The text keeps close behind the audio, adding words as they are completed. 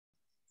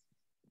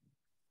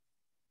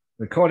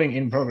Recording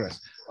in progress.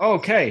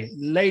 Okay,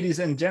 ladies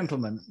and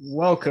gentlemen,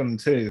 welcome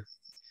to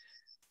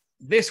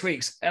this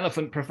week's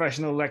Elephant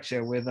Professional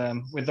Lecture with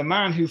the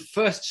man who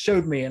first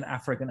showed me an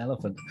African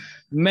elephant.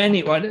 Can't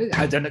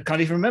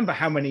even remember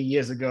how many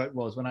years ago it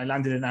was when I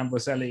landed in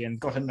Amboseli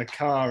and got in the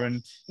car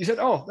and you said,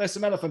 "Oh, there's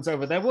some elephants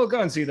over there. We'll go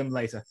and see them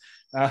later."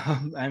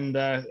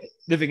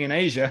 Living in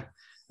Asia,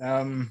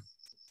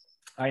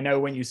 I know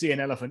when you see an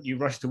elephant, you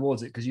rush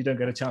towards it because you don't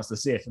get a chance to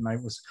see it. And I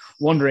was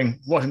wondering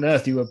what on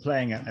earth you were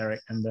playing at,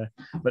 Eric.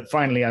 But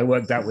finally, I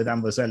worked out with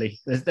Amboseli.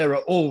 There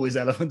are always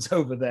elephants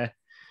over there.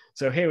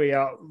 So here we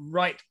are,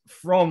 right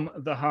from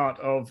the heart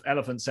of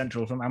Elephant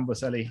Central from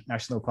Amboseli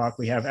National Park.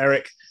 We have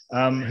Eric,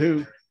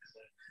 who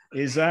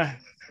is well,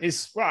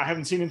 I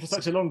haven't seen him for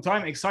such a long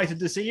time. Excited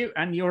to see you,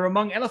 and you're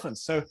among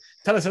elephants. So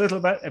tell us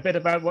a bit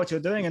about what you're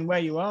doing and where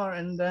you are,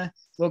 and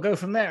we'll go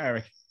from there,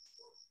 Eric.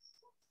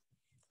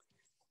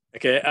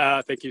 Okay,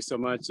 thank you so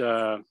much,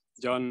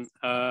 John.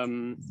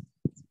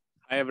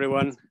 Hi,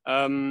 everyone.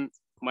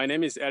 My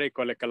name is Eric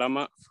Ole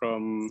Kalama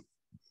from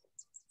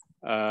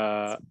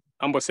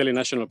Amboseli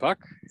National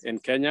Park in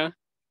Kenya.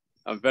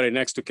 I'm very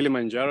next to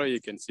Kilimanjaro. You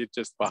can see it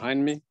just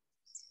behind me.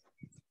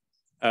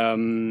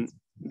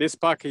 This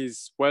park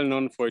is well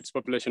known for its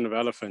population of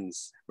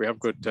elephants. We have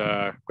got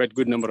quite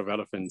good number of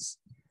elephants,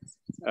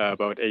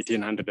 about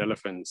 1,800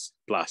 elephants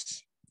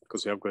plus,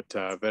 because we have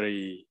got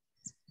very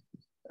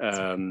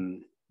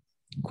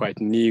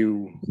quite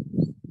new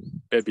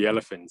baby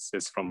elephants.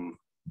 It's from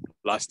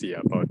last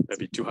year, about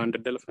maybe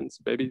 200 elephants,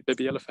 baby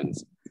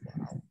elephants.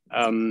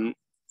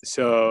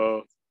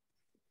 So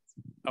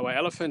our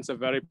elephants are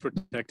very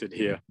protected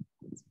here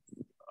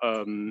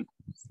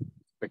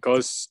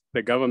because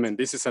the government,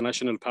 this is a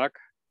national park,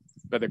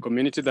 but the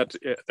community that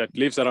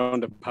lives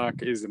around the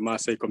park is the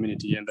Maasai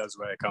community, and that's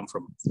where I come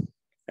from.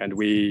 And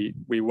we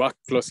work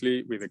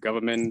closely with the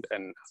government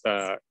and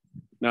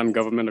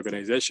non-government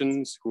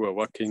organizations who are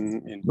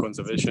working in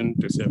conservation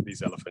to save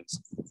these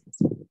elephants.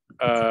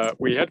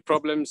 We had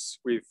problems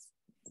with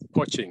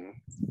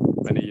poaching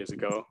many years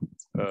ago,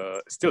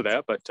 still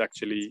there, but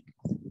actually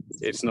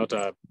it's not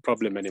a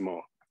problem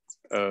anymore.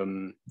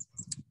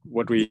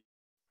 What we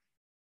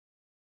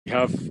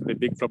have, the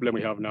big problem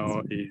we have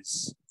now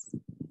is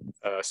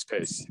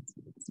space,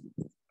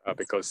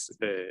 because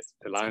the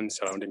lands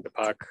surrounding the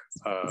park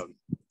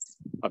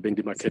are being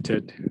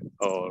demarcated,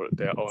 or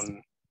they're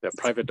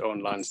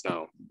private-owned lands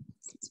now.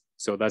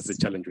 So that's the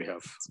challenge we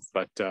have.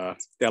 But the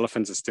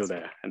elephants are still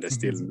there, and they're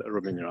still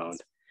roaming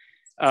around.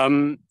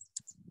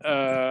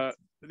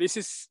 This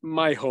is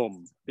my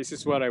home. This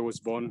is where I was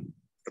born,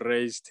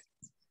 raised,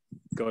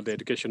 got the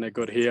education I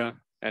got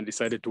here, and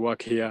decided to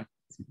work here.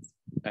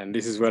 And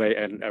this is where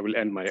I will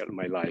end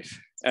my life.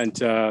 And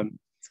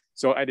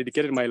so I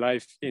dedicated my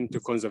life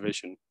into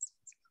conservation.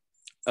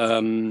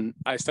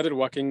 I started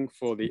working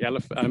for the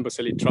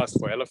Amboseli Trust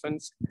for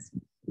Elephants,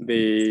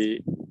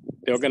 the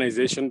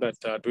organization that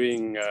are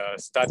doing a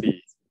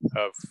study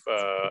of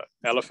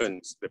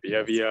elephants, the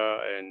behavior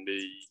and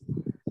the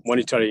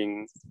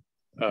monitoring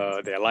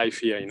their life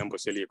here in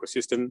Amboseli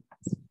ecosystem.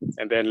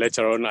 And then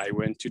later on, I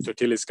went to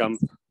Totilis Camp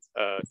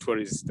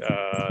Tourist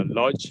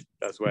Lodge.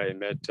 That's where I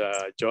met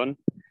John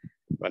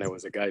when I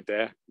was a guide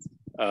there.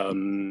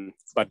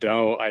 But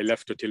now I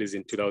left Totilis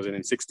in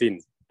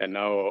 2016, and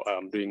now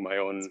I'm doing my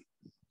own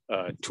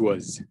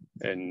tours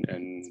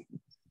and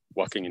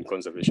working in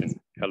conservation,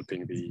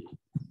 helping the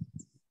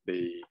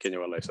Kenya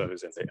Wildlife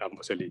Service and the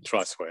Amboseli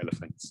Trust for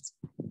Elephants.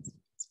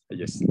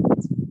 Yes.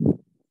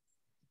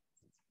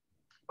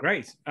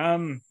 Great.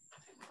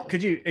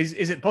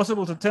 Is it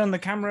possible to turn the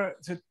camera,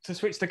 to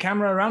switch the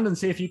camera around and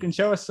see if you can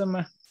show us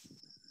some?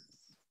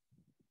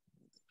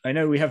 I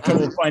know we have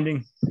trouble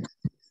finding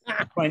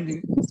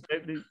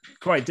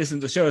quite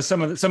distant to show us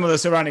some of the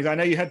surroundings. I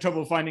know you had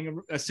trouble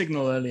finding a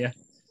signal earlier.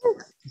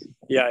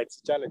 Yeah,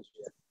 it's a challenge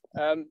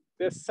here.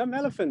 There's some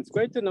elephants,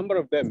 quite a number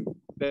of them.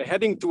 They're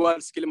heading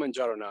towards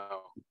Kilimanjaro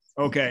now.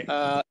 Okay.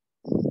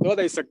 Though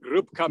there's a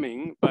group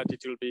coming, but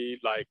it will be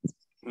like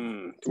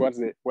towards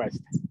the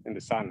west in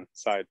the sun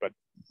side, but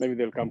maybe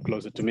they'll come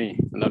closer to me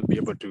and I'll be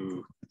able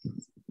to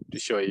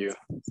show you.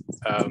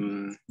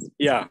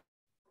 Yeah.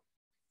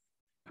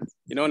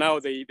 You know, now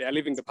they are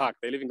leaving the park,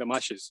 they're leaving the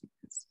marshes,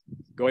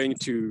 going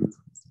to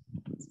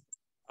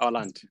our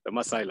land, the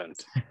Maasai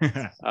land.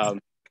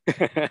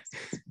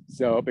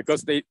 So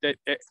because the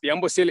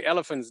Amboseli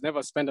elephants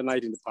never spend a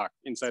night in the park,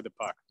 inside the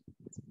park.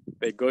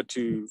 They go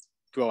to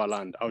our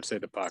land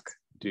outside the park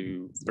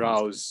to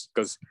browse,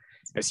 because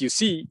as you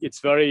see, it's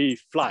very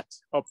flat,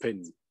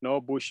 open, no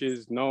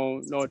bushes,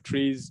 no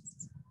trees.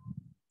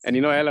 And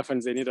you know,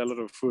 elephants, they need a lot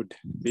of food,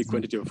 big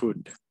quantity of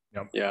food.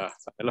 Yep. Yeah,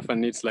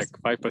 elephant needs like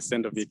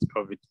 5% of its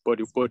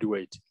body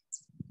weight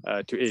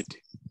to eat.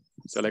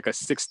 So like a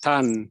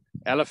 6-ton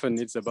elephant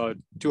needs about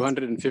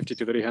 250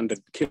 to 300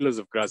 kilos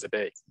of grass a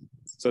day.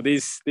 So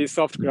these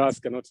soft grass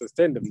cannot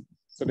sustain them.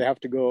 So they have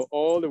to go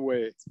all the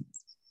way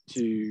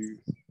to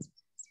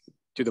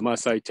the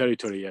Maasai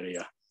territory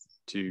area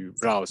to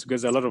browse,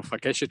 because there are a lot of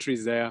acacia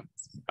trees there,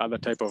 other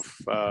type of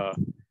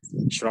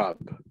shrub.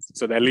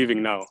 So they're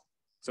leaving now.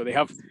 So they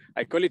have,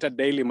 I call it a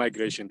daily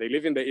migration. They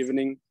leave in the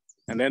evening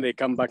and then they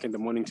come back in the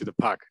morning to the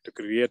park to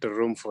create a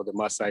room for the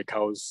Maasai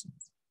cows,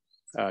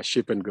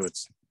 sheep and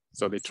goats.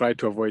 So they try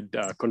to avoid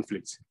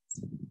conflicts.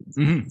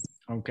 Mm-hmm.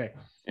 Okay.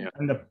 Yeah.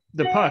 And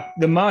the park,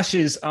 the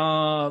marshes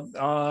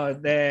are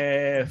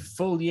there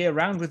full year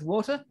round with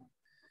water?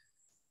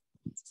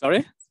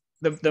 Sorry?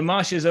 The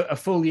marshes are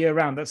full year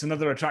round. That's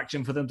another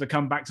attraction for them to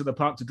come back to the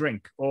park to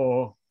drink,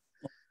 or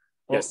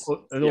yes,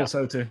 and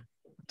also to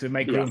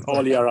make room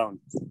all year round.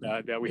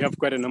 We have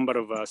quite a number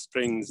of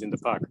springs in the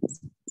park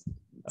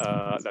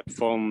that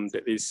form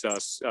these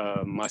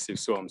massive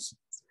swamps.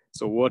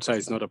 So water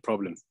is not a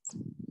problem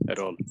at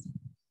all.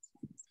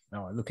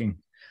 No,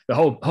 the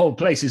whole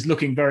place is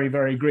looking very,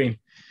 very green.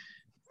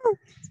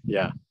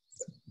 Yeah,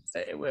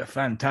 we're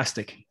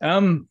fantastic.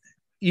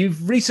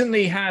 You've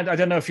recently had, I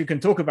don't know if you can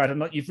talk about it or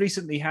not, you've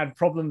recently had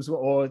problems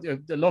or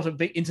a lot of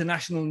big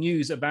international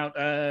news about,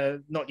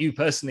 not you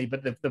personally,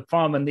 but the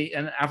farm and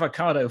an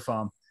avocado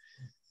farm.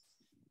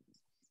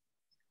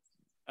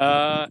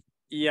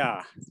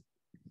 Yeah,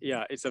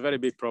 it's a very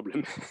big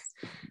problem.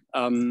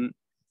 And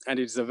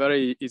it's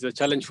a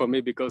challenge for me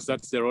because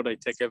that's the road I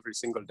take every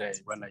single day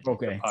when I leave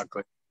the park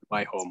to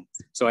my home.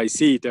 So I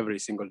see it every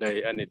single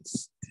day, and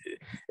it's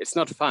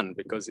not fun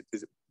because it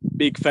is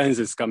big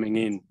fences coming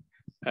in.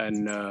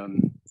 And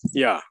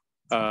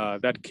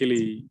that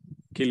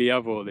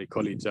Kiliavo, they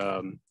call it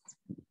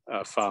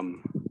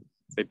farm,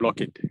 they block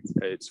it.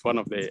 It's one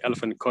of the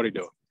elephant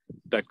corridor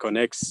that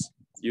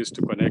used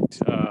to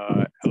connect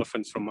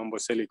elephants from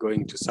Amboseli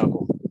going to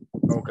Savo.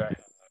 Okay.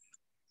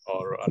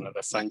 Or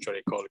another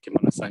sanctuary called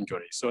Kimana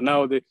Sanctuary. So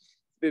now the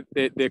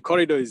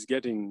corridor is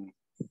getting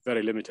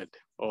very limited,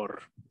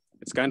 or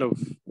it's kind of,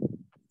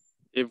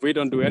 if we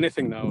don't do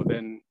anything now,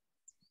 then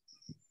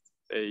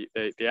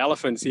the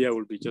elephants here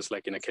will be just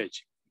like in a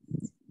cage.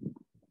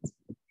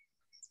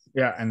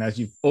 Yeah, and as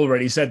you've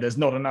already said, there's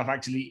not enough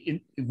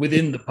actually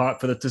within the park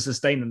for them to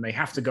sustain them. They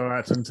have to go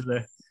out into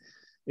the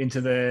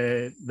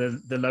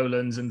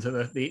lowlands, into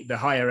the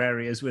higher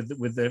areas with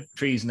the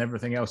trees and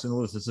everything else in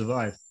order to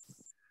survive.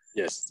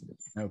 Yes.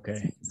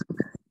 Okay.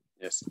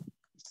 Yes.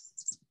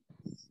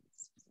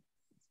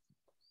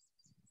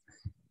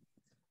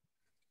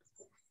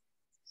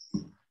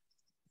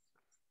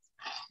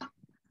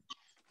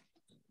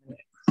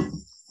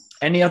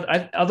 Any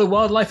other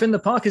wildlife in the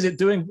park? Is it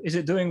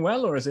doing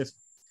well, or is it?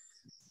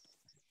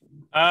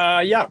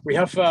 Yeah, we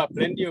have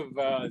plenty of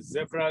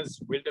zebras,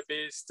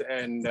 wildebeest,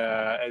 and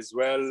as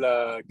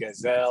well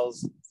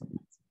gazelles,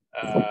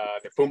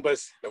 the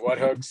pumbas, the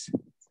warthogs,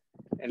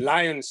 and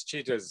lions,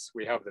 cheetahs.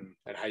 We have them,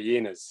 and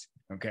hyenas.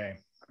 Okay.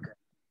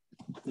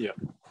 Yeah.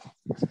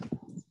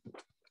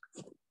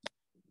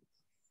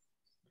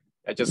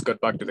 I just got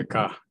back to the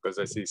car because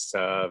I see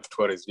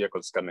tourist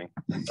vehicles coming.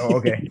 Oh,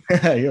 okay.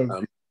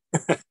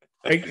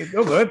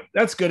 Oh, good.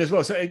 That's good as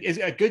well. So, is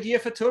it a good year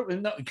for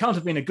tourism? No, it can't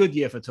have been a good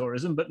year for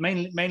tourism, but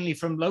mainly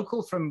from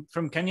local, from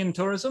Kenyan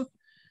tourism.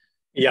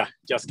 Yeah,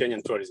 just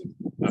Kenyan tourism,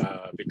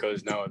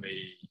 because now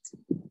the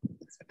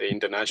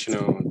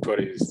international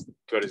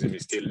tourism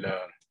is still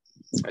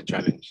a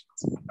challenge.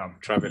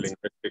 Traveling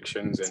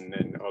restrictions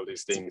and all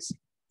these things.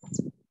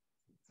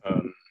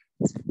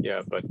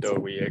 Yeah, but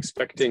we're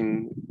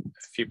expecting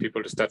a few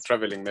people to start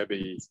traveling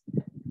maybe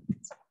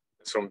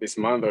from this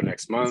month or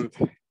next month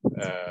for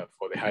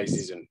the high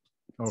season.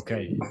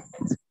 Okay.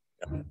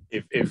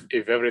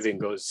 If everything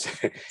goes,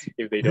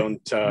 if they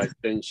don't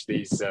change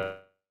these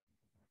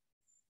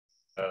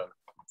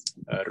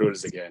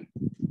rules again.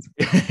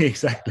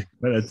 Exactly.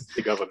 Well,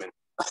 the government.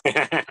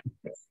 Yeah.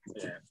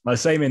 Well,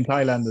 same in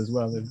Thailand as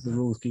well. The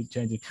rules keep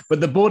changing.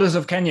 But the borders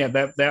of Kenya,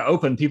 they're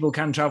open. People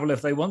can travel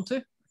if they want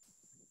to.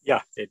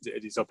 Yeah, it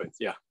is open.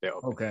 Yeah, they're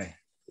open. Okay.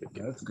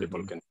 That's good.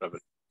 People can travel.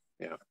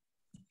 Yeah.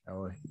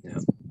 Oh, yeah.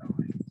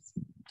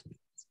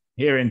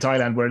 Here in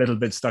Thailand, we're a little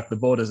bit stuck. The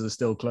borders are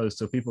still closed,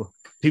 so people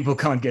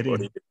can't get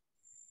in.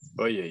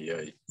 Oh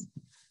yeah.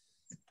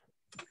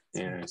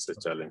 Yeah, it's a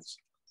challenge.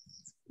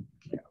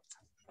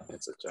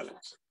 It's a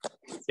challenge.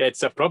 Yeah,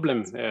 it's a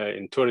problem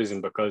in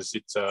tourism because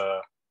it's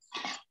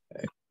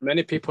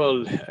many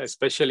people,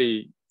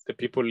 especially the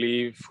people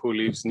who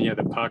lives near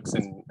the parks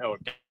and or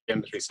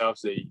game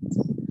reserves, they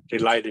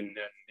relied in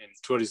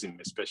tourism,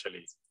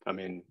 especially. I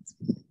mean,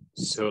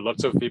 so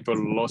lots of people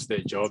lost their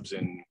jobs,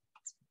 and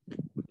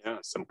yeah,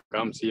 some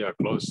camps here are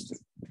closed.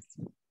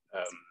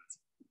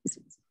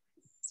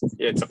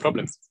 Yeah, it's a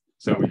problem.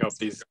 So we hope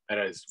these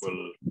areas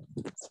will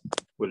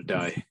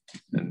die,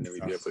 and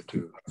we'll be able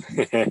to.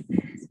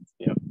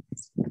 Yeah.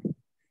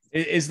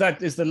 Is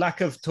the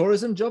lack of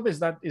tourism job? Is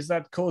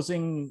that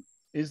causing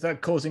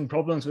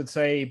problems with,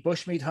 say,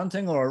 bushmeat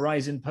hunting or a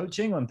rise in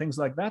poaching and things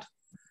like that?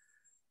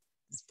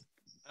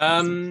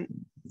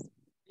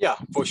 Yeah,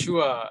 for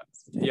sure.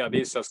 Yeah,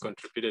 this has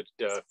contributed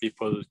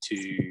people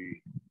to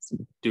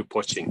do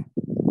poaching.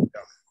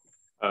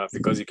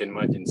 Because you can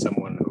imagine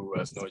someone who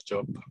has no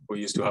job, who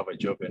used to have a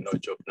job and no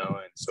job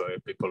now, and so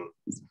people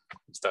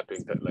start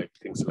doing that, like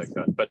things like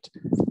that. But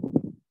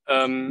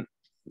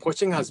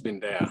poaching has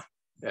been there,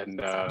 and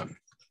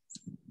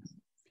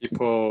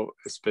people,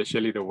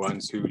 especially the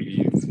ones who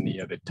live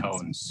near the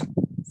towns,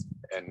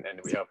 and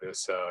we have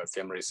those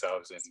game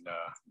reserves,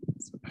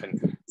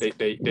 and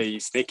they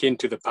sneak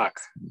into the park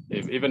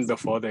even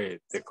before the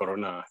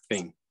corona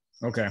thing.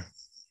 Okay.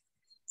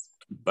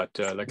 But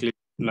luckily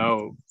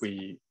now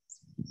we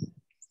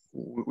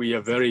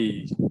are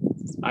very,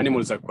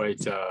 animals are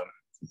quite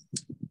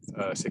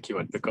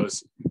secured,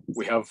 because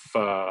we have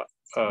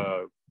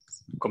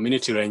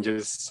community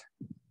rangers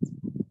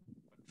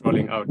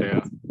rolling out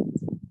there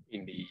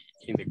in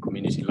the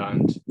community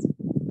land,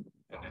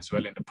 and as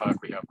well in the park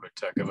we have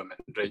got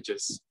government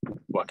rangers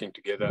working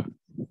together.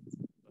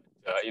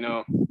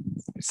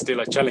 It's still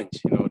a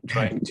challenge,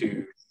 trying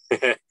to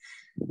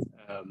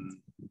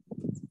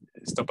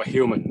stop a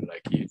human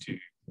like you to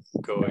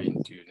go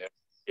into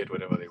get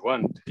whatever they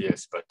want.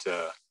 Yes, but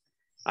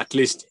at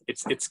least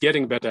it's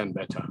getting better and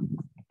better.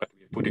 But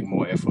we're putting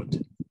more effort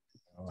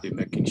to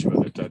making sure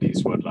that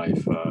these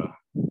wildlife are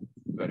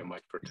very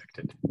much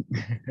protected.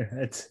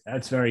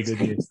 That's very good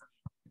news.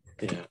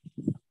 Yeah.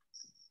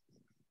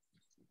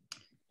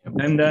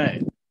 And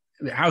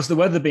how's the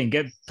weather been?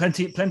 Get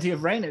plenty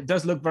of rain. It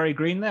does look very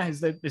green there.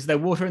 Is there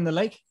water in the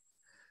lake?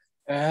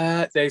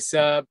 There's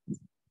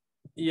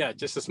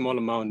just a small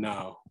amount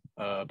now,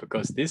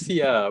 because this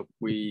year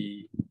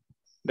the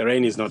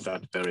rain is not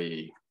that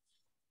very.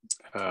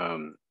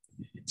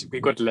 We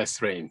got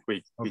less rain.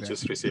 We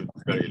just received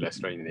very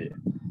less rain.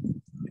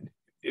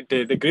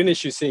 The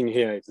greenish you're seeing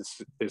here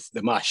is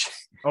the marsh.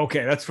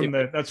 Okay, that's from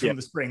the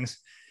springs.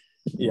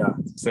 Yeah.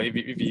 So if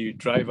you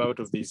drive out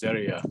of this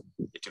area,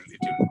 it will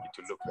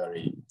look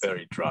very,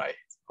 very dry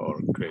or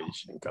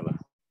grayish in color.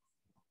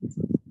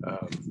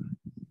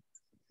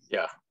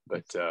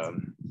 But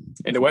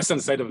in the western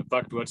side of the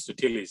park towards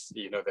Tutilis,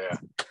 there,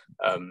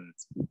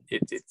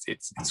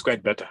 it's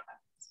quite better.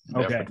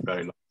 Okay.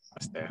 Very long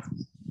there.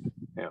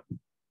 Yeah.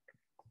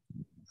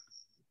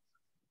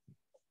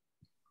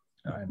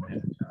 I'm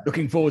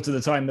looking forward to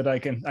the time that I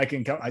can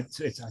come. I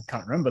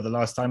can't remember the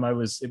last time I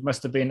was. It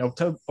must have been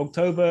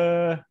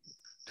October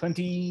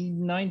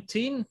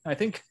 2019, I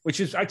think,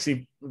 which is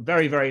actually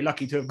very, very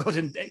lucky to have got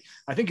in.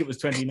 I think it was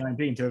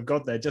 2019 to have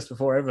got there just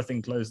before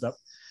everything closed up.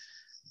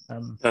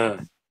 But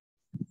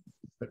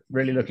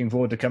really looking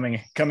forward to coming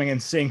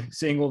and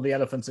seeing all the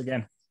elephants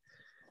again.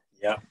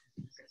 Yeah.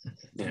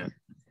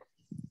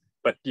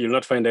 But you'll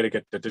not find Eric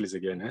at Tutilis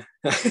again, eh?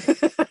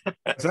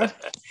 What's that?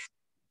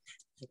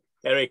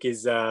 Eric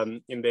is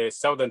in the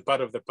southern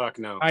part of the park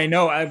now. I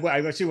know.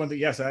 I actually want to.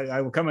 Yes, I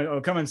will come. I'll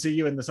come and see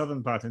you in the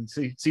southern part and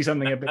see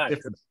something a bit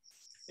different.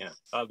 Yeah,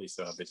 I'll be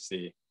so happy to see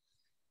you.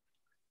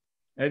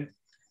 And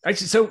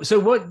actually, so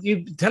what?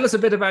 You tell us a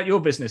bit about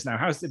your business now.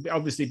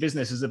 Obviously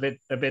business is a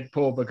bit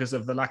poor because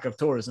of the lack of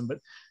tourism. But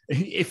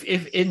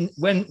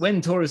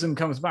when tourism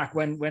comes back,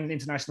 when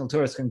international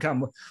tourists can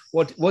come,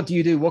 what do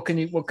you do? What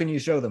can you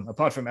show them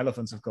apart from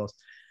elephants, of course?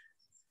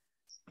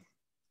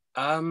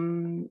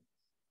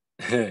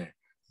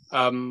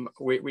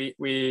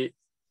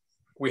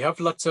 We have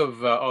lots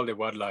of all the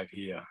wildlife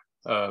here.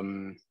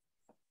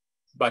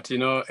 But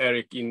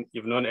Eric,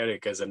 you've known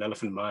Eric as an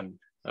elephant man.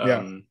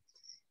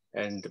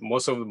 And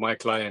most of my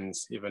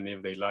clients, even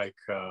if they like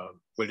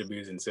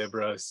wildebeest and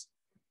zebras,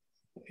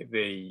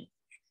 they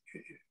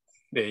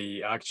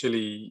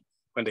actually,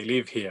 when they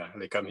live here,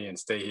 they come here and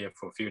stay here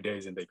for a few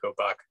days and they go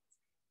back.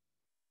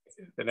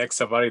 The next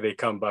safari they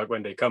come back.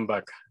 When they come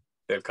back,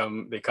 they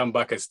come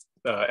back as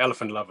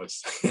elephant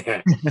lovers.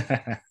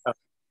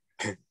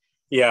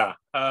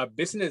 My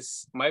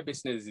business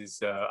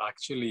is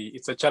actually,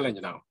 it's a challenge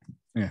now.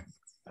 Yeah.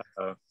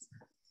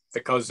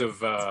 Because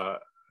of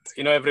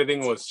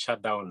everything was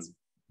shut down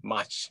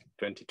March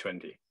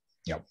 2020.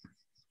 Yep.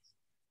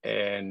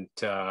 And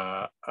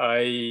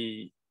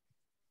I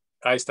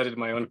started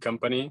my own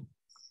company,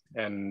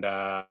 and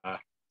the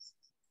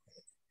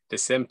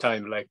same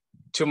time, like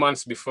 2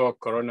 months before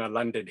Corona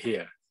landed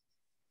here,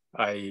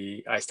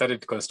 I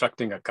started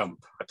constructing a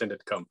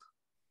attended camp.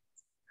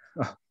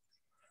 Oh.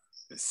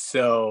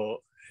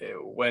 So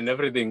when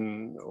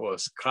everything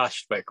was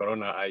crashed by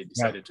Corona, I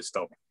decided to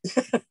stop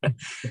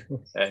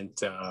and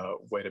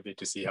wait a bit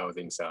to see how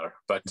things are.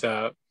 But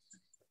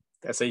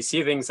as I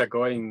see things are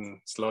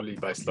going slowly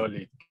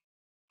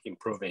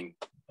improving,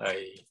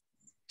 I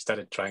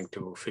started trying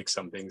to fix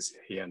some things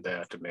here and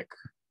there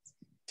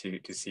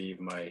to see if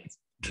my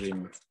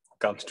dream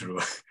comes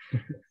true.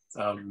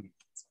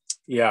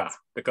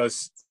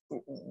 Because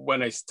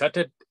when I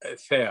started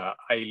there,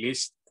 I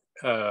leased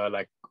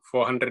like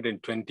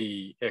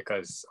 420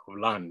 acres of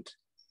land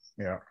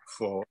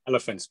for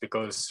elephants,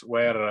 because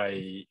where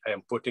I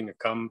am putting a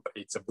camp,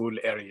 it's a bull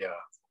area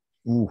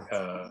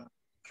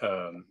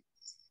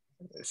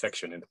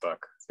section in the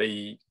park.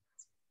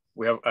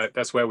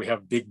 That's where we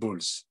have big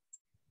bulls.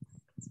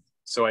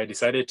 So I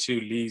decided to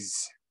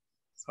lease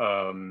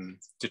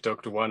to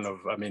talk to a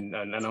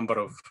number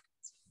of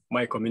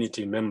my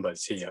community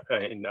members here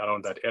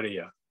around that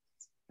area,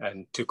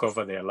 and took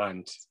over their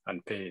land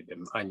and pay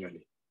them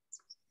annually.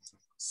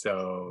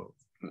 So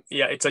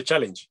it's a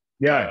challenge.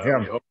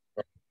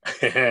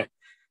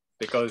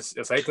 because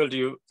as I told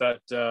you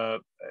that the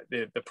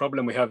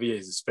problem we have here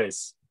is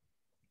space.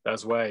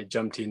 That's why I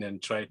jumped in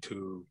and tried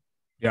to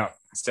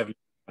establish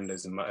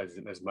as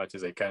much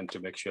as I can to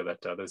make sure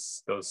that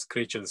those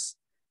creatures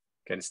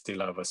can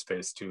still have a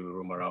space to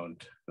roam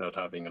around, not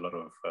having a lot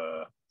of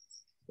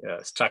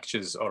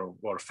structures or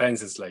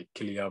fences like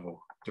Kiliavo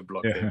to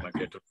block the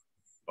migratory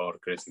or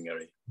grazing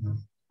area.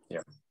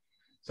 Yeah.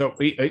 So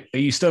are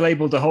you still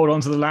able to hold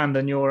on to the land,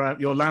 and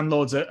your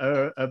landlords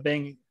are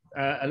being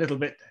a little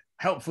bit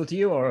helpful to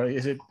you, or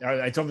is it?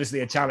 It's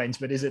obviously a challenge,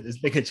 but is it as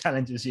big a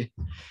challenge as you?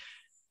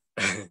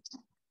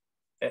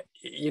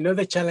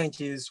 The challenge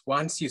is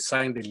once you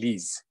sign the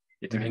lease,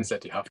 it means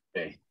that you have to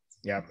pay.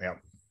 Yeah.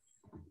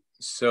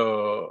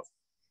 So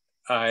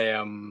I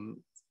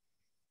am,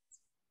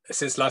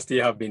 since last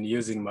year, I've been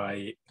using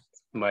my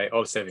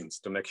all savings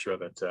to make sure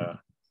that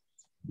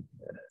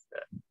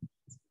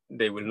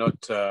they will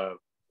not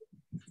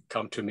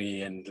come to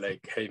me and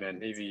like, hey man,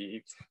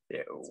 maybe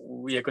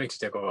we are going to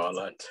take over our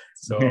land.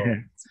 So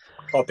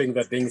hoping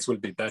that things will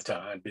be better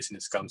and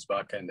business comes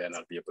back, and then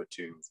I'll be able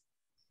to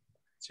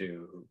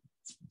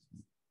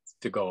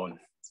go on,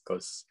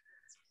 because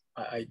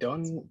I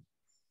don't,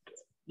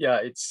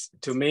 it's,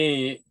 to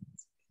me,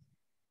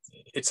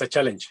 it's a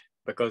challenge,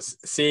 because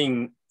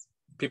seeing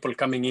people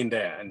coming in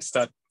there and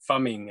start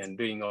farming and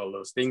doing all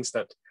those things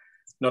that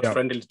not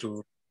friendly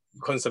to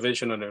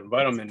conservation and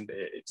environment,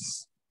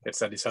 it's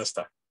a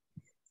disaster.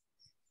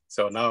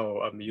 So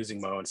now I'm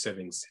using my own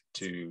savings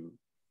to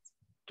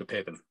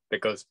pay them,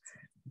 because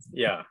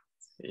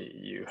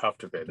you have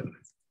to pay them.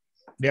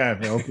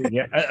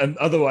 And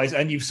otherwise,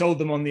 and you've sold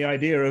them on the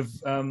idea of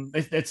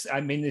it's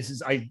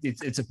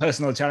a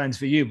personal challenge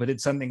for you, but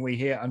it's something we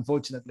hear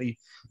unfortunately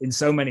in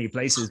so many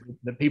places,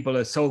 that people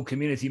are sold,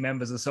 community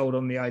members are sold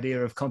on the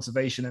idea of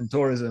conservation and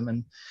tourism,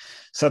 and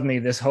suddenly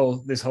this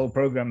whole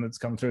program that's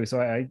come through.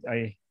 So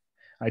I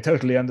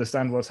totally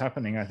understand what's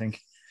happening, I think.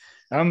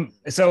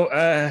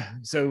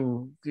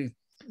 So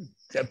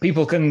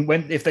people can,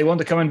 if they want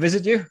to come and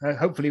visit you,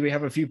 hopefully we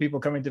have a few people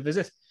coming to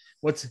visit.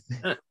 What's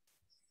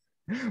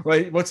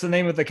the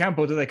name of the camp,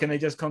 or can they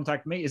just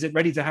contact me? Is it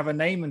ready to have a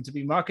name and to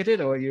be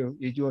marketed, or you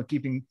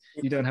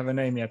don't have a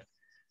name yet?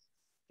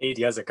 It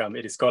has a camp.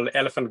 It is called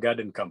Elephant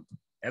Garden Camp.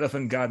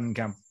 Elephant Garden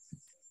Camp.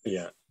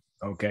 Yeah.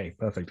 Okay,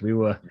 perfect. We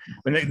will,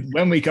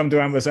 when we come to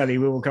Amboseli,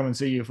 we will come and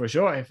see you for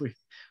sure.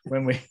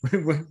 When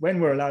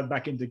we're allowed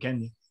back into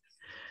Kenya.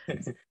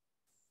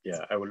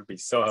 Yeah, I will be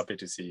so happy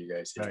to see you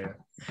guys here.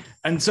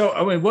 And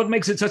so, what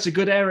makes it such a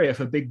good area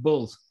for big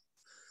bulls?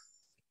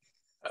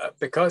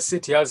 Because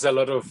it has a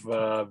lot of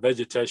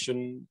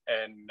vegetation,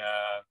 and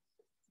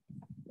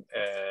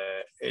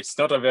it's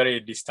not a very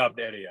disturbed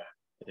area,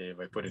 if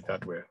I put it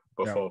that way,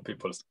 before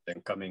people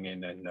coming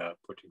in and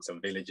putting some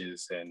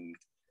villages and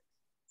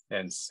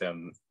there's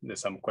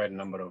some quite a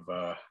number of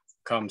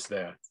camps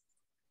there.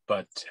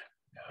 But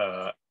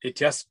it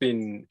has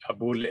been a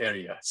bull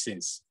area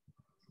since.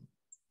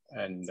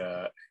 And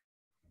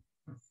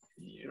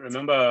you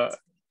remember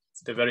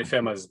the very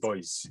famous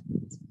boys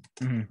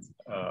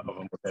of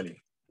Amboseli,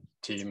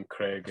 Tim,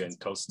 Craig, and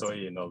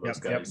Tolstoy, and all those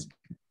guys.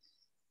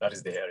 That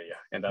is the area,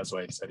 and that's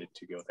why I decided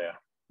to go there.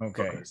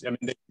 Okay.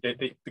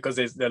 Because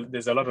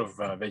there's a lot of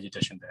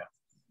vegetation there,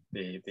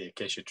 the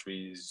acacia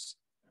trees,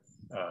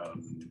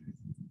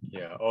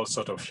 all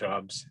sort of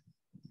shrubs,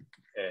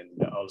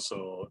 and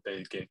also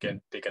they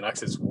can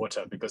access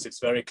water because it's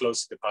very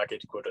close to the park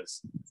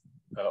headquarters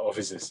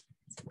offices.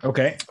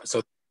 Okay.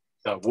 So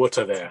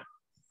water there.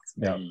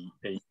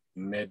 They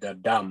made a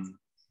dam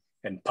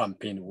and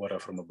pump in water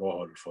from a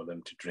borehole for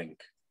them to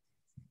drink.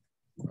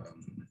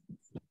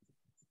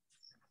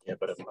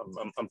 But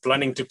I'm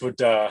planning to put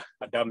a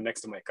dam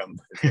next to my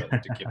camp as well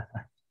to keep.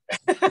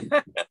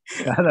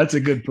 That's a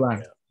good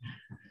plan.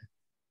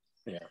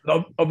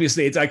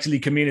 Obviously, it's actually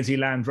community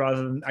land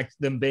rather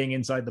than being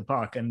inside the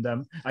park. And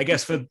I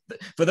guess for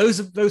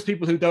those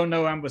people who don't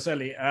know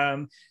Amboseli,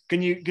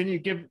 can you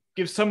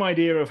give some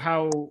idea of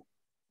how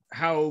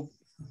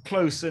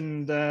close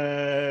and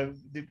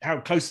how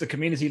close the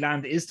community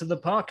land is to the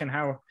park, and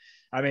how?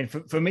 I mean,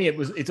 for me,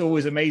 it's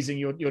always amazing.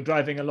 You're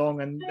driving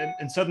along and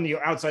suddenly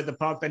you're outside the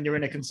park, then you're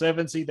in a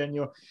conservancy, then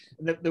you're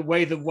the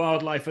way the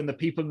wildlife and the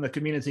people in the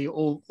community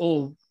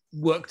all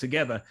work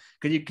together.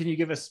 Can you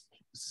give us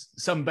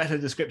some better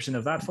description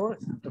of that for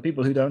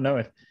people who don't know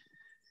it?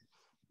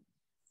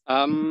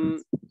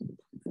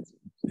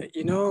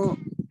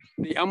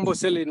 The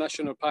Amboseli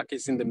National Park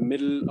is in the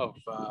middle of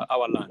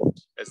our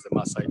land as the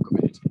Maasai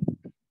community.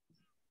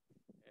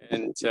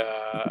 And,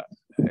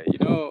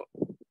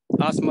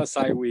 as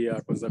Maasai, we are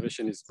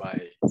conservationists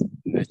by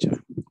nature.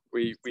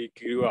 We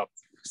grew up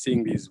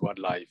seeing these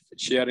wildlife,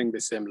 sharing the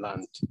same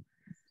land.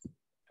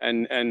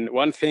 And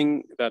one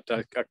thing that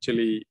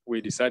actually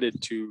we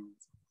decided to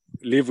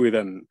live with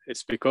them,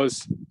 it's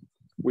because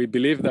we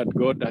believe that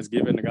God has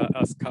given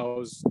us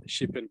cows,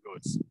 sheep, and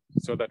goats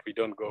so that we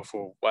don't go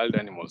for wild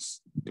animals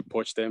to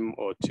poach them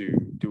or to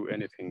do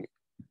anything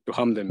to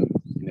harm them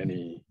in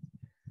any.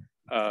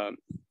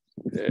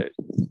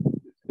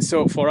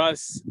 So for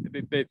us,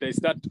 there's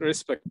that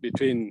respect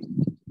between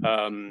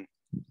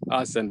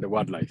us and the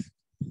wildlife.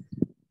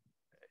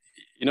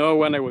 You know,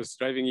 when I was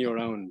driving you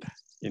around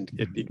at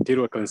the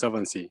Tirua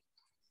Conservancy,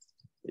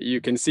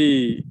 you can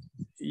see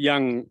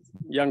young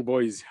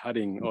boys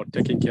herding or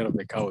taking care of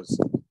the cows.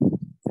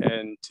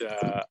 And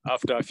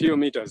after a few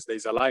meters,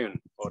 there's a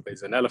lion or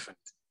there's an elephant,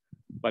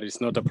 but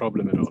it's not a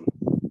problem at all.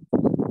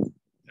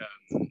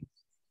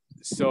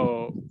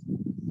 So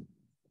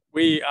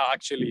we are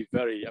actually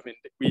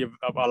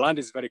our land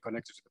is very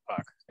connected to the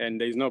park, and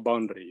there's no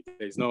boundary,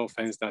 there's no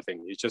fence,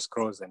 nothing. You just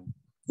cross and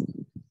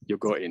you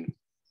go in.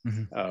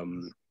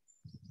 Mm-hmm.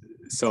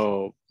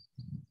 So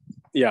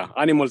yeah,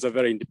 animals are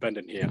very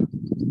independent here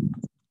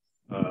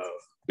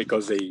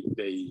because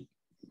they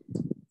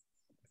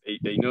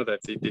know that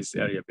this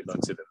area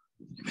belongs to them,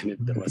 even if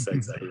the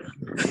Maasais are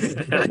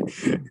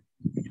here.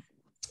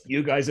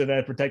 You guys are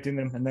there protecting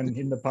them, and then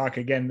in the park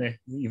again,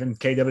 even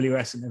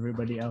KWS and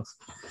everybody else.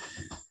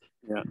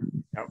 Yeah.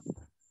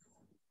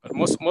 But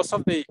most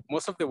of the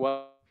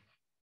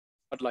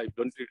wildlife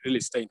don't really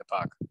stay in the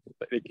park.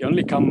 They can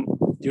only come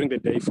during the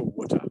day for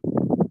water.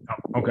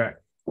 Okay.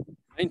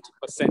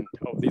 90%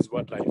 of these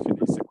wildlife in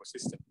this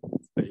ecosystem,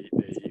 they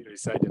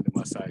reside in the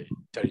Maasai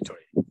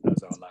territory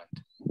as our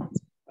land.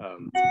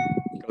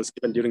 Because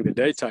even during the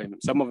daytime,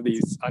 some of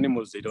these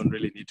animals, they don't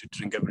really need to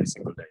drink every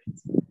single day.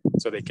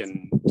 So they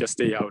can just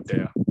stay out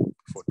there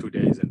for 2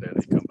 days and then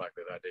they come back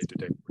the other day to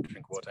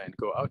drink water and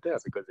go out there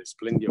because there's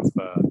plenty of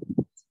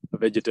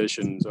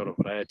vegetation, sort of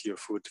variety of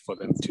food for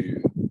them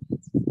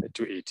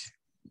to eat.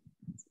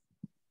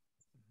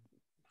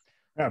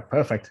 Yeah,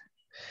 perfect.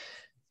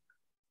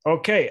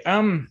 Okay,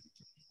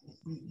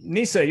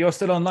 Nisa, you're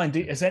still online.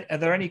 Are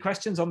there any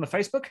questions on the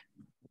Facebook?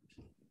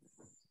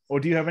 Or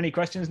do you have any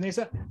questions,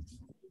 Nisa?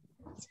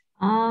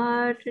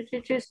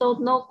 So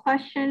no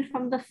question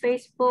from the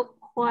Facebook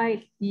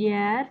quite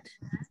yet,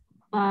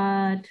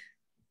 but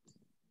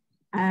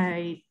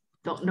I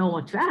don't know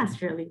what to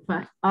ask really.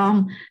 But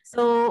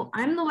so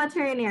I'm the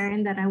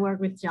veterinarian that I work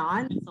with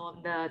John. So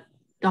I'm the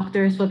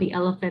doctors for the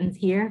elephants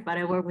here, but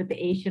I work with the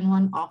Asian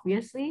one,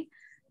 obviously.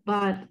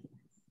 But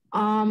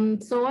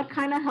so what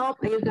kind of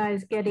help are you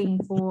guys getting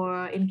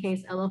for in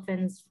case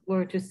elephants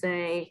were to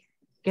say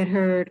get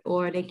hurt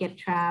or they get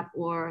trapped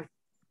or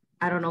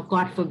I don't know,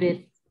 God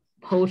forbid,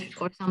 poached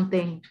or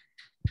something?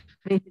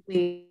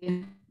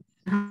 Basically,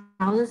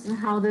 how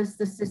does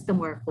the system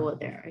work over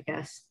there, I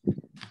guess?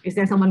 Is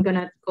there someone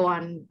gonna go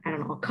on, I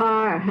don't know, a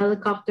car, a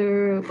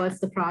helicopter? What's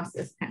the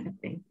process kind of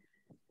thing?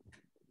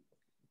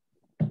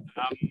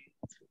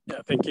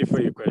 Yeah, thank you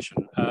for your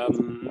question.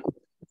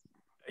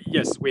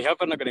 Yes, we have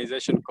an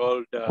organization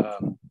called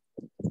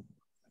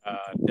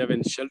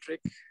Devon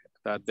Sheltrick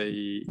that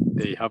they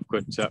have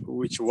got,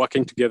 which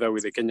working together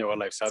with the Kenya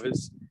Wildlife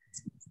Service.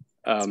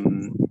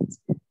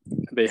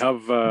 They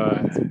have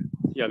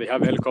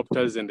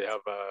helicopters and they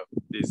have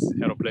these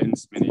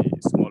aeroplanes, many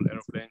small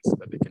aeroplanes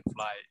that they can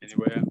fly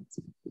anywhere.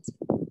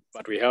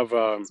 But we have,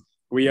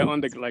 we are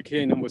on the, like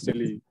here in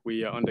Amboseli,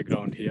 we are on the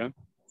ground here.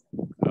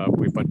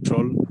 We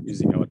patrol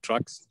using our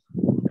trucks.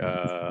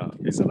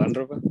 It's a Land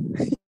Rover.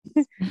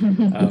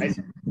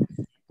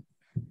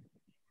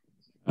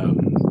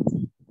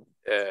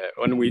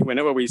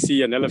 Whenever we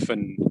see an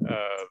elephant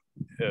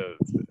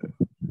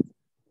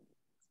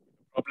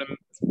problem,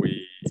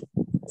 we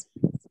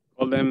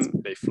call them,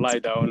 they fly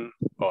down,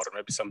 or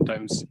maybe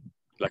sometimes,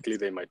 luckily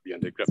they might be on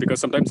the ground, because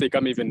sometimes they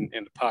come even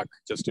in the park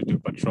just to do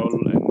patrol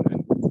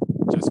and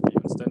just be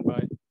on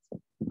standby,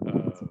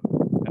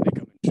 and they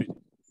come and treat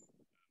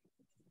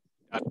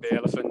at the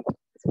elephant,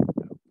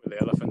 put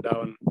the elephant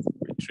down,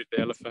 we treat the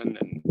elephant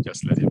and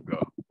just let him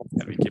go,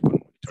 and we keep on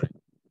monitoring.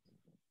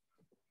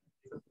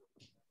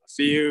 A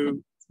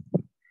few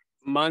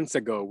months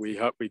ago, we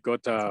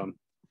got a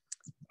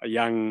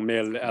young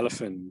male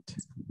elephant.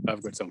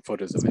 I've got some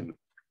photos of him.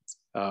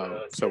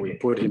 So we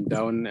put him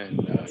down and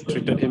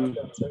treated him,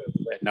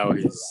 and now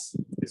he's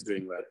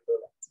doing well.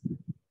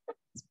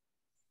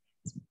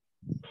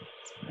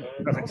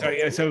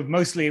 Perfect. So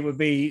mostly it would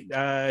be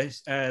the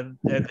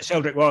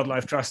Sheldrick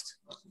Wildlife Trust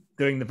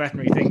doing the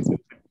veterinary thing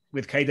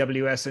with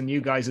KWS and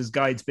you guys as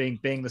guides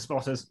being the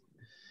spotters.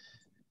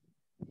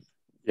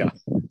 Yeah.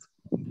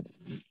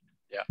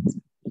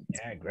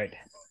 Yeah, great.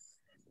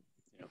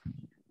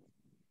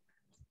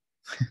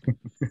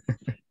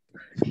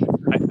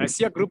 I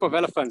see a group of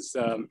elephants.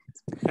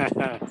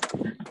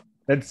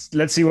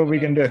 Let's see what we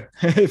can do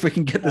if we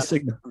can get the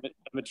signal. Let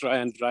me try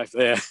and drive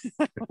there.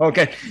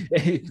 Okay.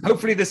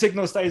 Hopefully the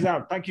signal stays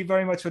out. Thank you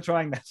very much for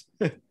trying that.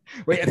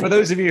 Wait, for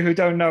those of you who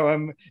don't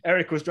know,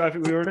 Eric was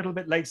driving. We were a little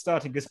bit late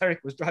starting because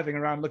Eric was driving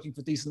around looking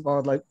for decent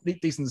wildlife,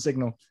 decent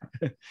signal.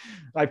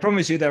 I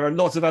promise you there are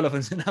lots of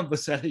elephants in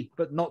Amboseli,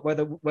 but not where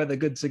the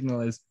good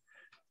signal is.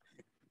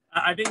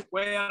 I think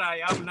where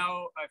I am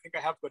now, I think I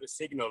have got a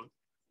signal.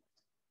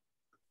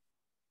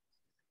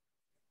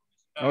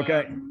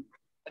 Okay.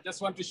 I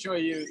just want to show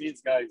you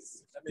these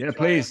guys. Yeah,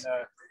 please.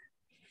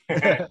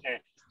 And,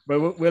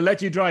 But we'll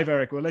let you drive,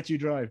 Eric. We'll let you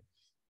drive.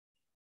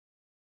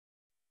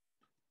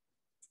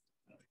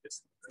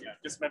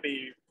 just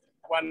maybe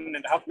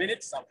 1.5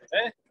 minutes, something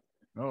there.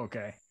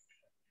 Okay.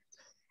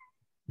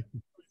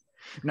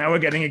 Now we're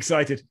getting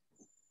excited.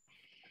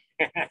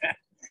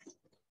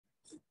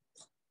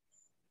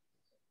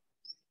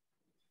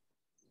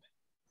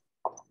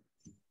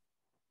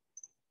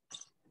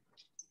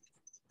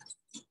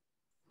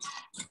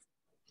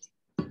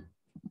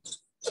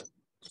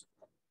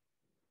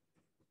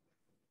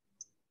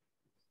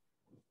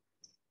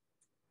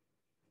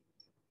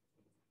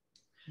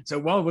 So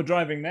while we're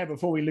driving there,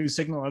 before we lose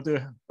signal, I'll do.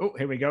 Oh,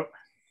 here we go.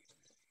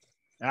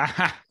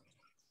 Aha.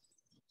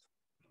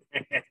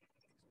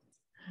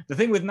 The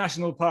thing with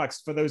national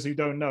parks, for those who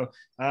don't know,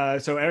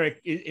 so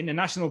Eric, in a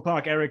national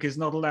park, Eric is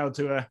not allowed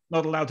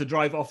to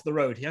drive off the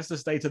road. He has to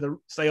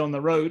stay on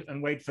the road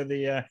and wait for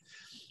the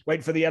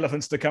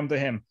elephants to come to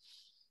him.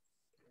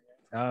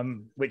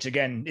 Which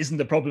again isn't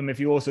the problem if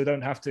you also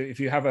don't have to, if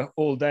you have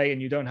all day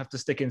and you don't have to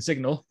stick in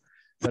signal.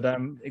 But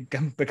it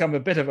can become a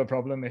bit of a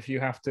problem if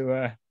you have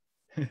to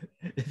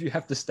if you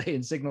have to stay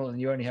in signal and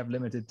you only have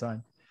limited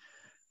time.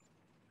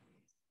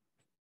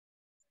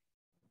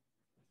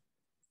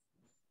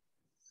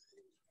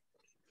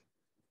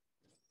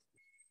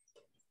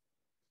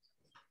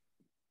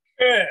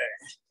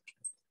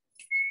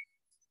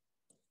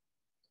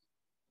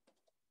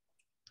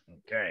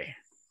 Okay.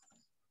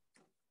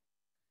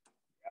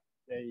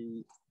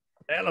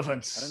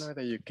 Elephants. I don't know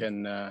whether you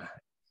can.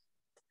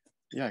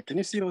 Yeah, can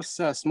you see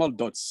those small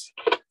dots?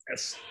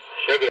 Yes.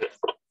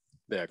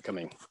 They are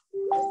coming.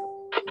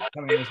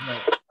 Coming this way.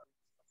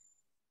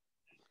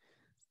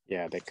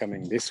 Yeah, they're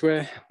coming this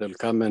way. They'll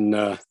come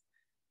and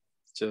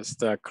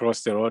just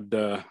cross the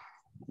road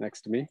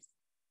next to me.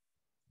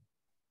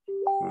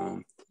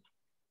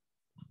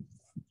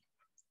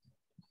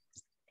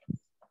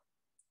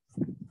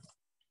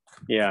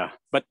 Yeah,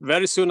 but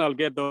very soon I'll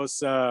get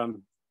those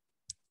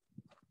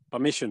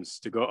permissions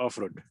to go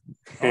off-road.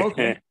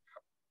 Okay.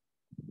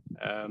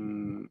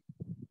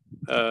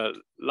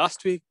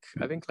 Last week,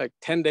 I think like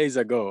 10 days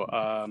ago,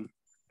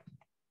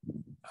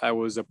 I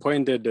was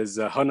appointed as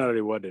a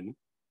honorary warden.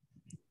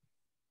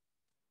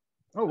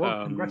 Oh,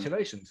 well,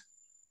 congratulations.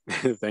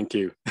 Thank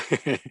you.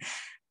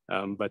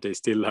 But they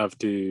still have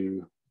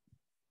to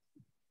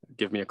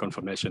give me a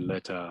confirmation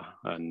letter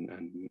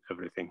and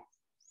everything.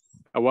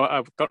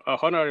 I've got a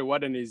honorary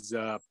warden is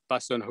a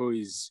person who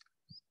is,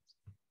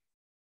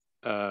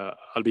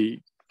 I'll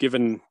be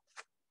given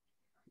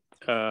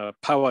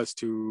powers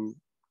to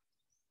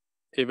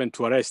even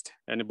to arrest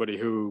anybody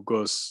who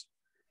goes,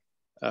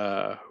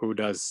 who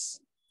does,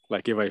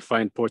 like if I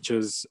find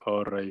poachers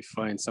or I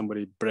find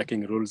somebody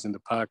breaking rules in the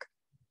park,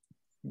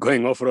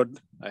 going off-road,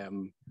 I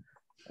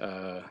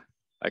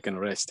can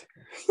arrest.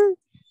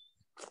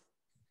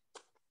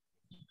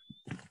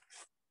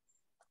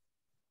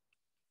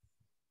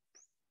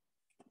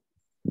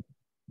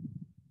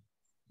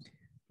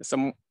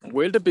 Some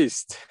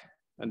wildebeest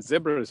and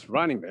zebras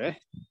running there,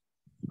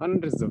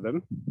 hundreds of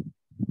them.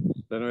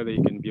 Don't know whether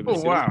you can be able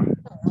to see. Oh, wow. Them.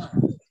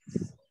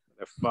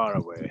 They're far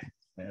away.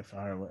 They're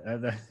far away.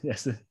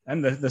 Yes,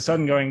 and the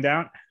sun going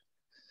down.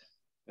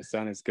 The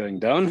sun is going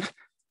down.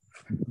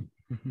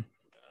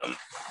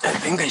 I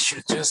think I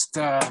should just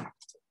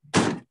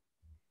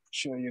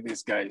show you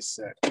these guys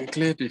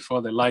quickly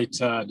before the light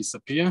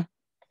disappear.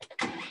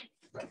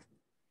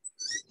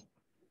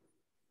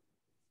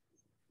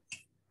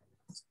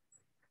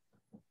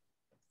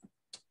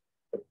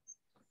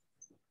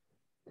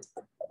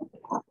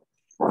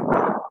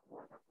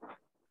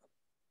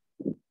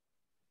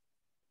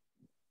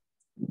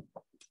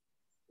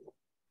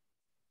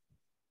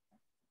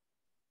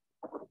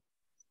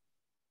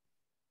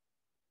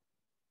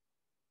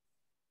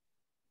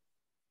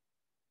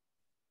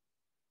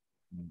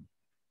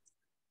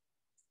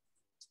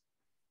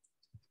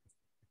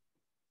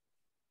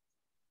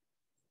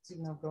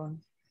 Signal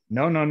gone.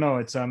 No.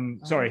 It's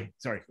sorry.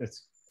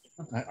 It's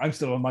I'm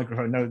still on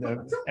microphone. No,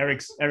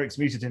 Eric's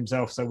muted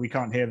himself, so we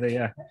can't hear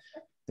the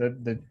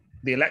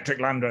electric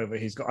Land Rover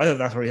he's got. Either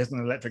that or he has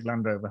an electric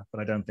Land Rover, but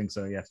I don't think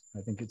so yet.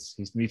 I think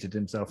he's muted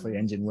himself for the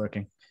engine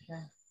working.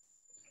 Okay.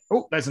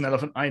 Oh, there's an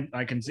elephant.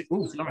 I can see.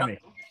 Oh, blimey.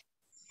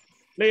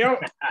 Leo.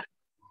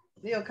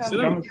 Leo,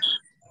 come.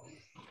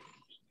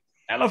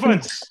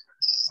 Elephants.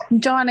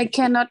 John,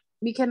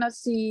 we cannot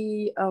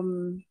see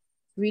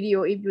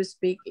video if you're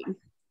speaking.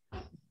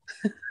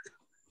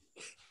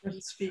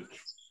 Don't speak.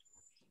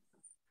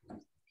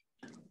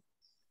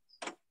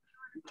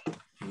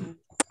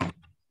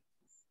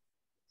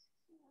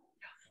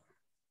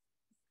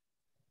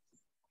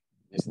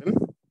 Yes, them.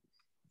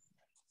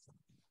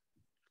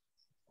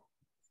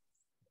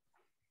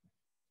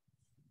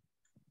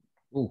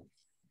 Oh.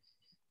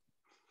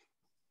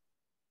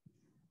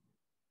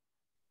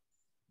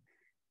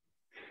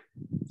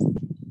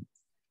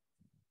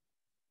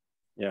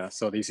 Yeah,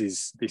 so this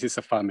is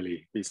a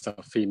family. These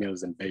are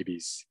females and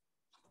babies.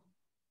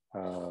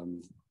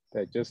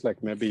 They're just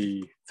like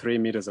maybe 3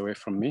 meters away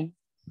from me,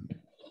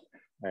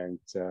 and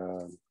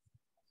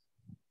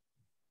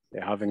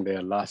they're having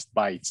their last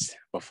bites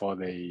before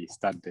they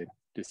start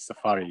this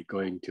safari,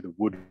 going to the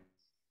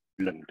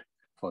woodland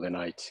for the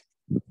night.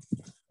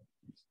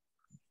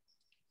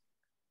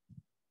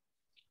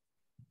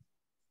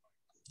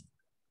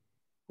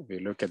 if you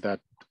look at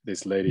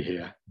this lady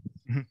here,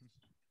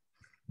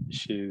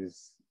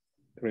 she's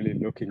really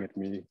looking at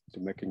me to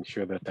making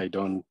sure that I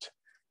don't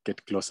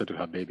get closer to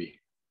her baby.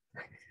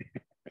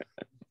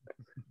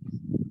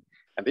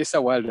 And these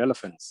are wild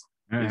elephants.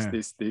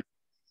 This.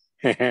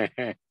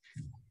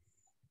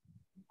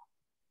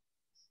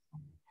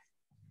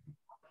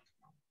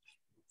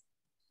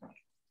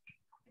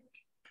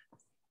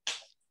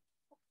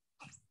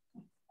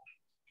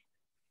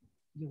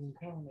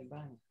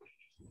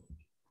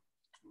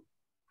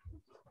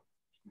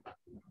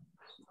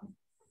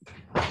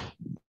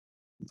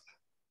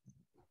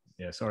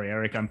 Yeah, sorry,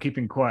 Eric, I'm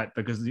keeping quiet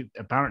because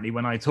apparently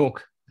when I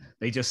talk,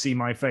 they just see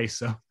my face.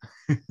 So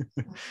I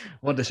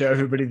want to show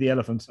everybody the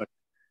elephant.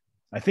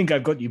 I think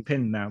I've got you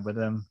pinned now, but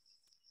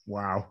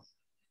wow.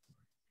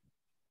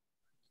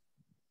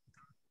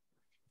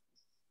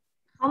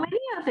 How many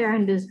are there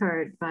in this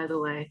herd, by the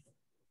way?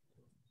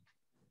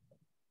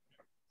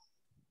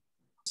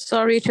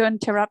 Sorry to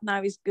interrupt.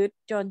 Now is good.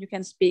 John, you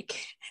can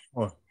speak.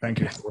 Oh, thank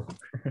you.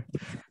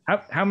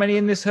 How many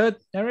in this herd,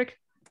 Eric?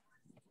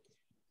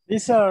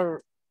 These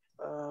are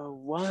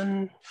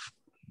 1,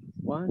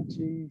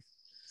 2,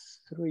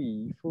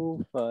 3, 4,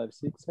 5,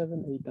 6,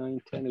 7, 8,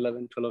 9, 10,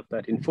 11, 12,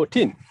 13,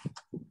 14.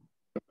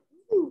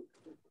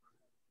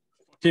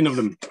 14 of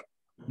them.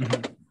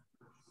 Mm-hmm.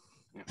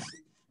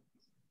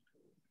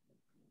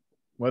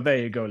 Well, there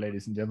you go,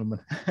 ladies and gentlemen.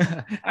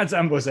 That's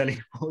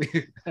Amboseli for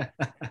you.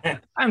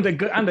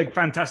 and a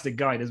fantastic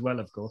guide as well,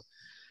 of course.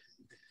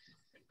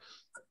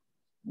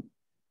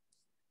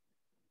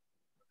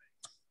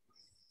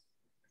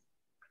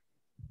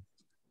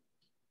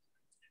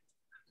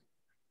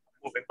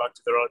 Moving back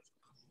to the road.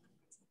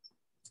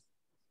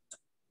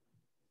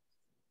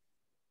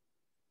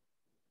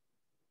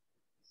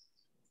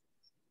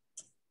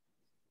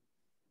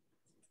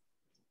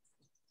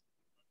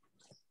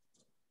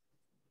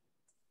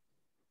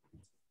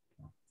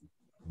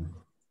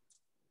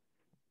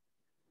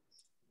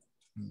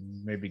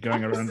 Maybe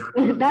going around.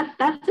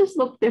 That just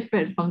looked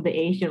different from the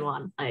Asian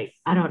one. Like,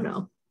 I don't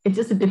know. It's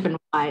just a different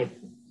vibe.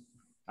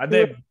 Are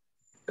they?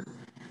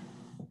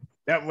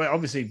 That were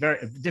obviously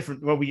very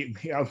different. Well, we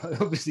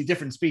obviously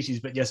different species,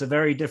 but yes, a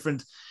very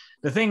different.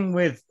 The thing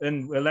with,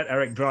 and we'll let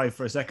Eric drive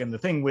for a second. The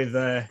thing with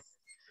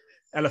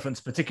elephants,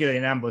 particularly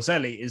in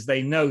Amboseli, is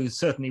they know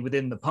certainly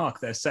within the park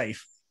they're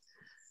safe.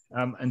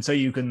 And so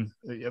you can,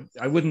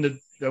 I wouldn't,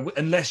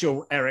 unless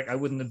you're Eric, I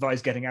wouldn't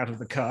advise getting out of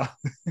the car.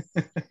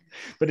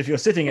 But if you're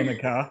sitting in the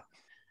car,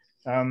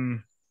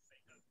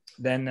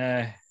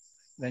 then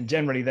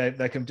generally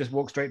they can just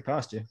walk straight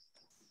past you.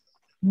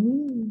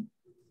 Mm.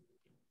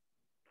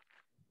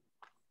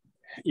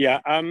 Yeah.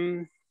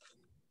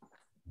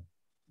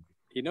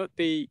 You know,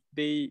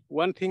 the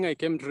one thing I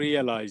came to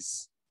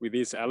realize with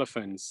these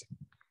elephants,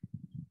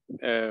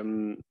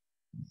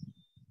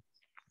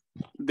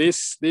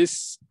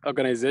 this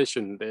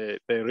organization, the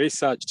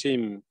research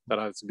team that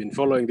has been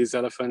following these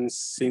elephants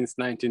since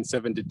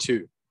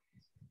 1972,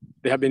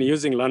 they have been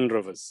using Land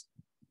Rovers.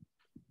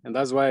 And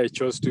that's why I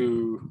chose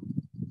to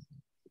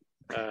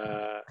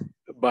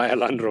buy a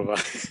Land Rover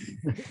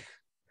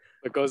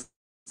because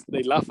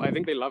they love, I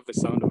think they love the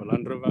sound of a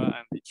Land Rover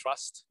and they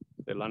trust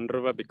the Land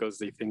Rover because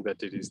they think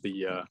that it is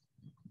the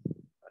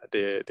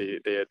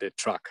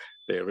truck,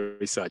 the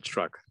research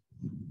truck.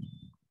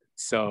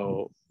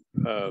 So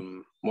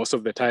most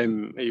of the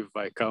time, if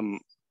I come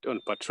on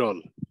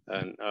patrol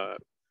and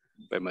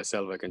by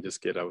myself, I can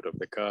just get out of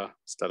the car,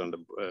 start on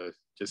the,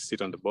 just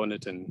sit on the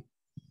bonnet and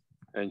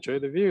enjoy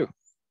the view.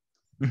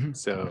 Mm-hmm.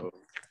 So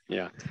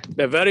yeah,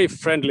 they're very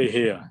friendly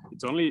here.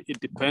 It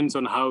depends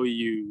on how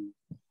you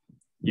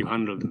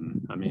handle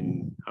them. I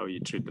mean, how you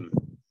treat them,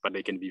 but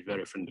they can be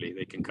very friendly.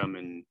 They can come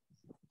and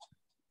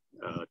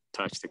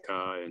touch the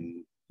car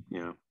and, you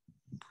know,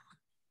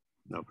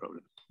 no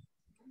problem.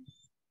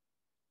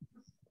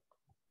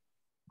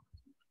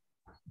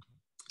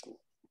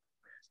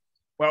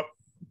 Well,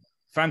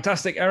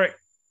 fantastic, Eric.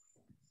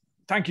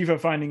 Thank you for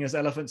finding us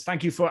elephants.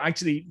 Thank you for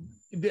actually,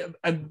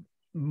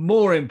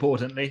 more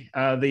importantly,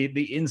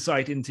 the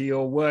insight into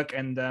your work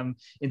and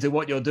into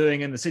what you're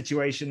doing and the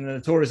situation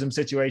and the tourism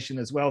situation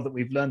as well, that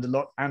we've learned a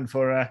lot, and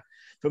for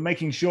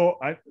making sure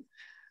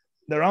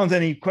there aren't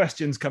any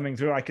questions coming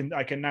through. I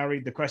can now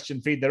read the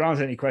question feed. There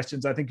aren't any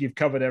questions. I think you've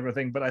covered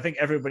everything, but I think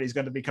everybody's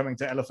going to be coming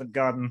to Elephant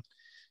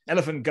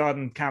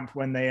Garden Camp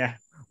when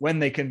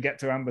they can get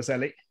to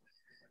Amboseli.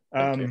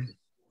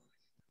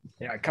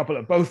 Yeah, a couple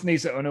of both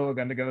Nisa and Ono are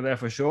going to go there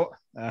for sure.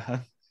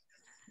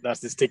 That's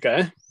the sticker,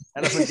 eh?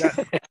 And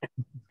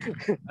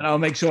I'll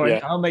make sure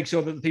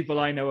that the people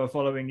I know are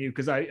following you,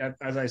 because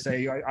as I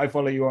say, I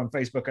follow you on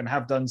Facebook and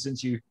have done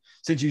since you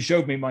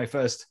showed me my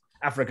first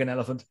African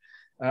elephant.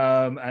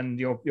 And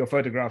your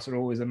photographs are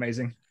always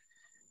amazing.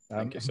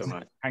 Thank you so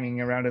much. Hanging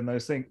around in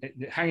those things,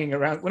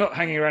 we're not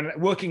hanging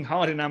around, working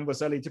hard in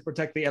Amboseli to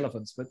protect the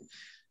elephants, but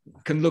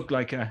can look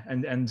like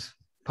and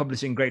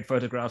publishing great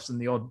photographs and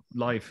the odd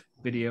live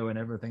video and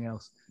everything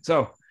else.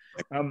 So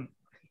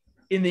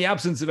in the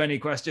absence of any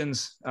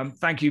questions,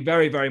 thank you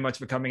very, very much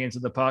for coming into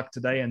the park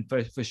today and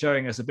for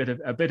showing us a bit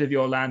of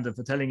your land and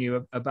for telling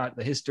you about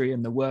the history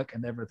and the work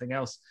and everything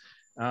else.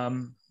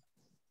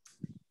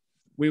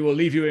 We will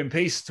leave you in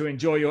peace to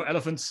enjoy your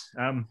elephants.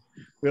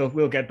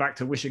 We'll get back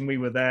to wishing we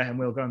were there, and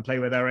we'll go and play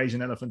with our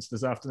Asian elephants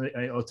this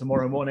afternoon or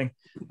tomorrow morning.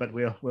 But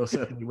we'll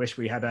certainly wish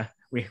we had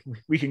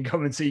we can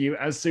come and see you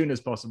as soon as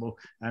possible.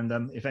 And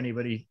if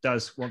anybody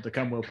does want to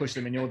come, we'll push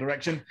them in your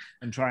direction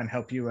and try and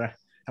help you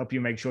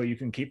make sure you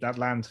can keep that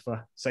land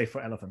safe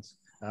for elephants.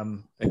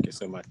 Thank you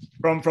so much.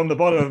 From the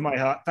bottom of my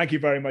heart, thank you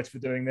very much for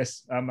doing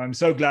this. I'm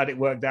so glad it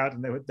worked out,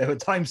 and there were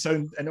time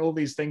zone and all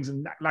these things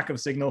and lack of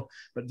signal,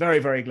 but very,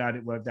 very glad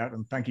it worked out.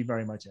 And thank you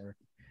very much, Eric.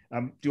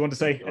 Do you want to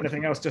say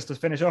anything else just to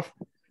finish off?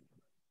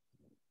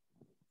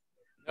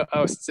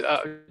 I was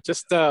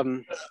just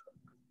you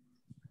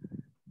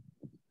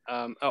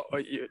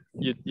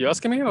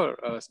asking me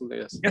or something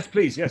else? Yes,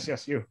 please.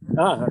 Yes, you.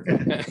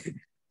 Okay.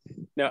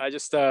 No, I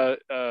just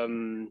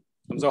I'm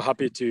so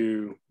happy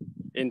to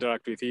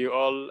interact with you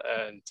all,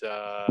 and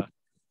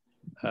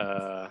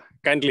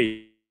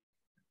kindly,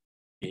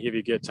 if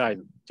you get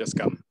time, just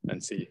come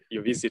and see.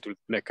 Your visit will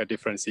make a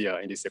difference here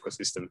in this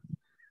ecosystem.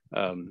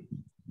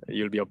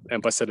 You'll be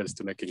ambassadors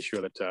to making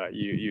sure that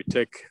you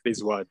take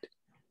this word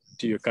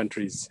to your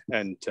countries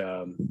and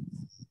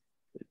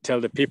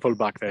tell the people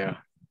back there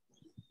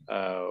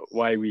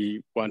why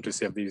we want to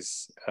save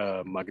these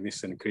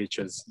magnificent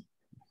creatures.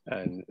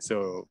 And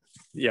so,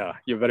 yeah,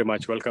 you're very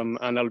much welcome,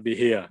 and I'll be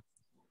here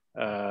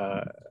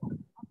to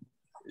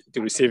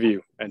receive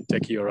you and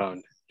take you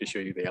around to show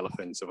you the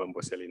elephants of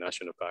Amboseli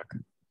National Park.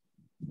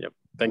 Yep,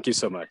 thank you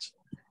so much.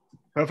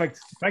 Perfect.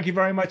 Thank you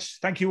very much.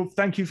 Thank you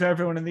for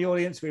everyone in the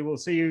audience. We will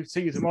see you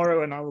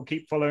tomorrow, and I will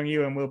keep following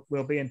you, and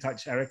we'll be in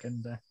touch, Eric.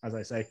 And as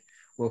I say,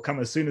 we'll come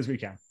as soon as we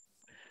can.